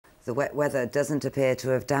The wet weather doesn't appear to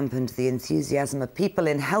have dampened the enthusiasm of people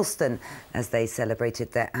in Helston as they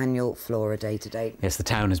celebrated their annual Flora Day today. Yes, the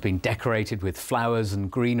town has been decorated with flowers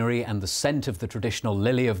and greenery, and the scent of the traditional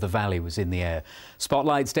lily of the valley was in the air.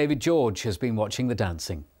 Spotlight's David George has been watching the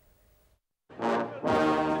dancing.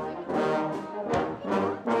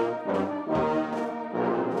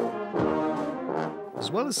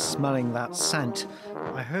 As well as smelling that scent,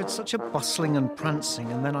 I heard such a bustling and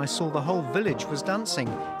prancing, and then I saw the whole village was dancing.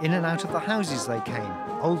 In and out of the houses they came.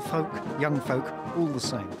 Old folk, young folk, all the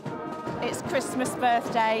same. It's Christmas,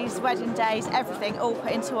 birthdays, wedding days, everything all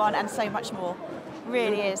put into one and so much more.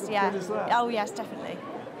 Really is, yeah. Oh yes, definitely.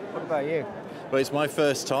 What about you? Well, it's my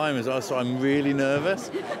first time as well, so I'm really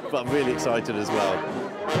nervous, but I'm really excited as well.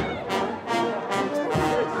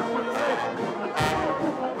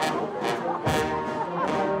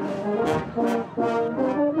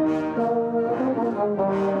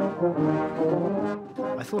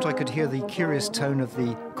 I thought I could hear the curious tone of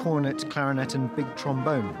the cornet, clarinet and big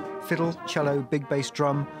trombone, fiddle, cello, big bass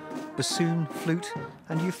drum, bassoon, flute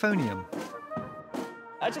and euphonium.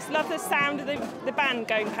 I just love the sound of the band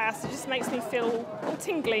going past. It just makes me feel all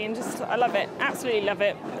tingly and I love it, absolutely love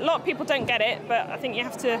it. A lot of people don't get it, but I think you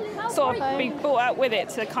have to sort of be brought out with it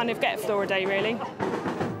to kind of get Flora Day, really.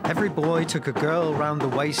 Every boy took a girl round the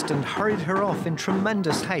waist and hurried her off in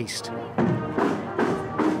tremendous haste.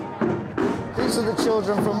 These are the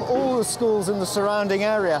children from all the schools in the surrounding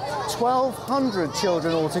area, 1,200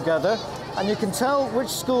 children altogether, and you can tell which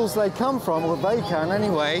schools they come from, or they can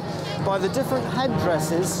anyway, by the different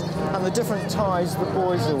headdresses and the different ties the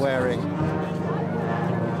boys are wearing.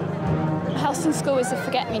 Helston School is the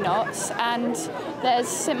forget-me-nots, and there's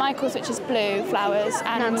St Michael's, which is blue flowers,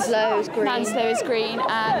 and Nanslow is green,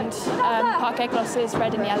 and Parquet Gloss is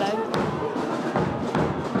red and yellow.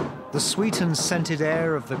 The sweet and scented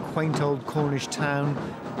air of the quaint old Cornish town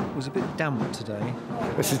was a bit damp today.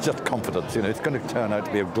 This is just confidence, you know, it's going to turn out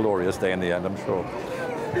to be a glorious day in the end, I'm sure.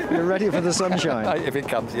 You're ready for the sunshine? If it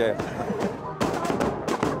comes, yeah.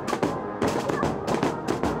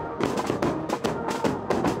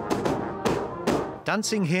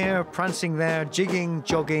 Dancing here, prancing there, jigging,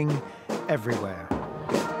 jogging, everywhere.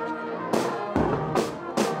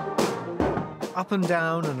 Up and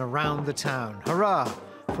down and around the town. Hurrah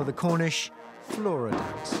for the Cornish Flora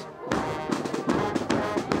dance.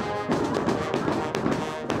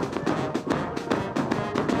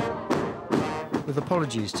 With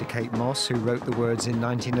apologies to Kate Moss, who wrote the words in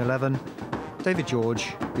 1911, David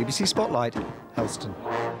George, BBC Spotlight, Helston.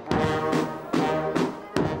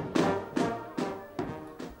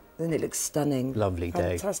 Doesn't it look stunning? Lovely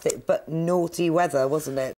day. Fantastic, but naughty weather, wasn't it?